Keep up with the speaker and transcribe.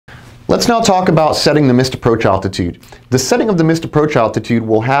Let's now talk about setting the missed approach altitude. The setting of the missed approach altitude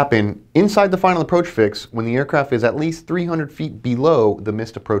will happen inside the final approach fix when the aircraft is at least 300 feet below the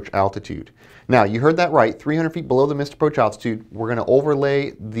missed approach altitude. Now, you heard that right, 300 feet below the missed approach altitude. We're going to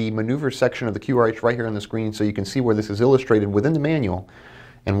overlay the maneuver section of the QRH right here on the screen so you can see where this is illustrated within the manual.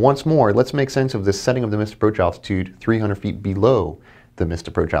 And once more, let's make sense of this setting of the missed approach altitude 300 feet below the missed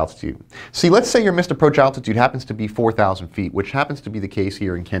approach altitude. See, let's say your missed approach altitude happens to be 4,000 feet, which happens to be the case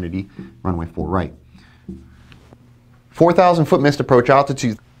here in Kennedy, runway 4 right. 4,000 foot missed approach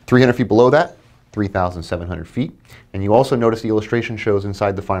altitude, 300 feet below that, 3,700 feet. And you also notice the illustration shows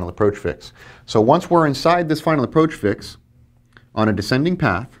inside the final approach fix. So once we're inside this final approach fix on a descending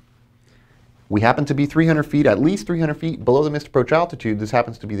path, we happen to be 300 feet, at least 300 feet below the missed approach altitude. This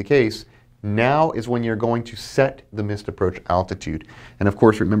happens to be the case. Now is when you're going to set the missed approach altitude. And of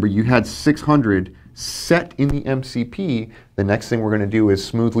course, remember, you had 600 set in the MCP. The next thing we're going to do is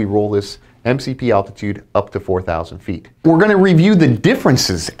smoothly roll this MCP altitude up to 4,000 feet. We're going to review the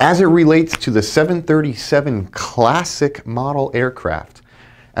differences as it relates to the 737 Classic model aircraft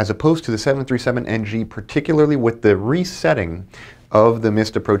as opposed to the 737NG, particularly with the resetting of the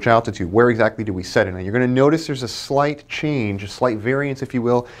missed approach altitude. Where exactly do we set it? Now you're going to notice there's a slight change, a slight variance, if you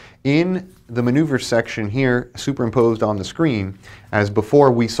will, in the maneuver section here superimposed on the screen. As before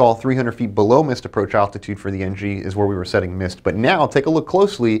we saw 300 feet below missed approach altitude for the NG is where we were setting missed. But now take a look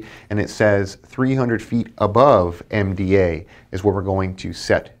closely and it says 300 feet above MDA is where we're going to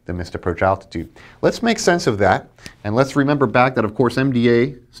set the missed approach altitude. Let's make sense of that, and let's remember back that of course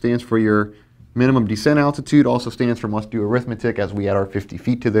MDA stands for your minimum descent altitude, also stands for must do arithmetic as we add our 50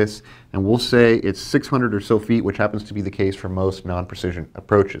 feet to this, and we'll say it's 600 or so feet, which happens to be the case for most non-precision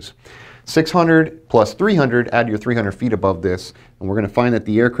approaches. 600 plus 300, add your 300 feet above this, and we're going to find that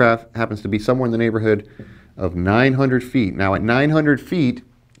the aircraft happens to be somewhere in the neighborhood of 900 feet. Now at 900 feet,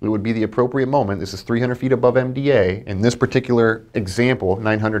 it would be the appropriate moment. This is 300 feet above MDA. In this particular example,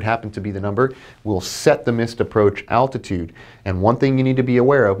 900 happened to be the number. We'll set the missed approach altitude. And one thing you need to be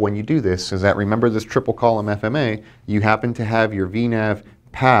aware of when you do this is that, remember this triple column FMA, you happen to have your Vnav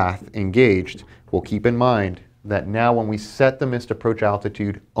path engaged. We'll keep in mind that now when we set the missed approach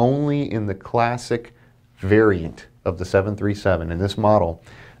altitude only in the classic variant of the 737 in this model,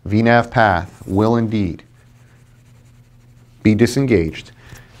 Vnav path will indeed be disengaged,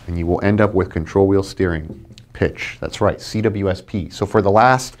 and you will end up with control wheel steering pitch. That's right, CWSP. So for the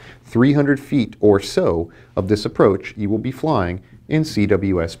last 300 feet or so of this approach, you will be flying in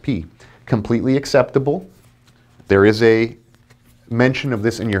CWSP. Completely acceptable. There is a mention of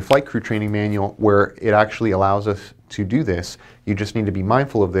this in your flight crew training manual where it actually allows us to do this. You just need to be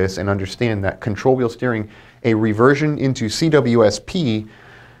mindful of this and understand that control wheel steering, a reversion into CWSP,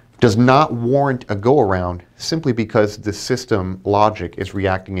 does not warrant a go-around simply because the system logic is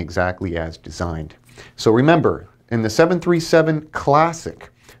reacting exactly as designed. So remember, in the 737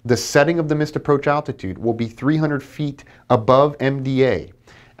 Classic, the setting of the missed approach altitude will be 300 feet above MDA.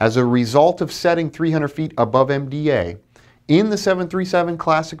 As a result of setting 300 feet above MDA, in the 737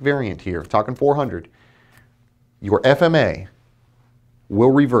 Classic variant here, talking 400, your FMA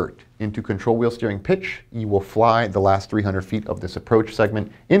will revert into control wheel steering pitch. You will fly the last 300 feet of this approach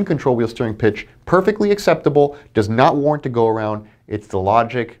segment in control wheel steering pitch. Perfectly acceptable, does not warrant a go around. It's the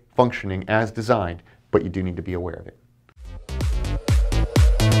logic functioning as designed, but you do need to be aware of it.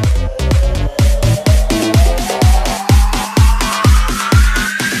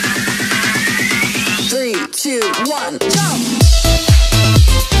 3, 2, 1.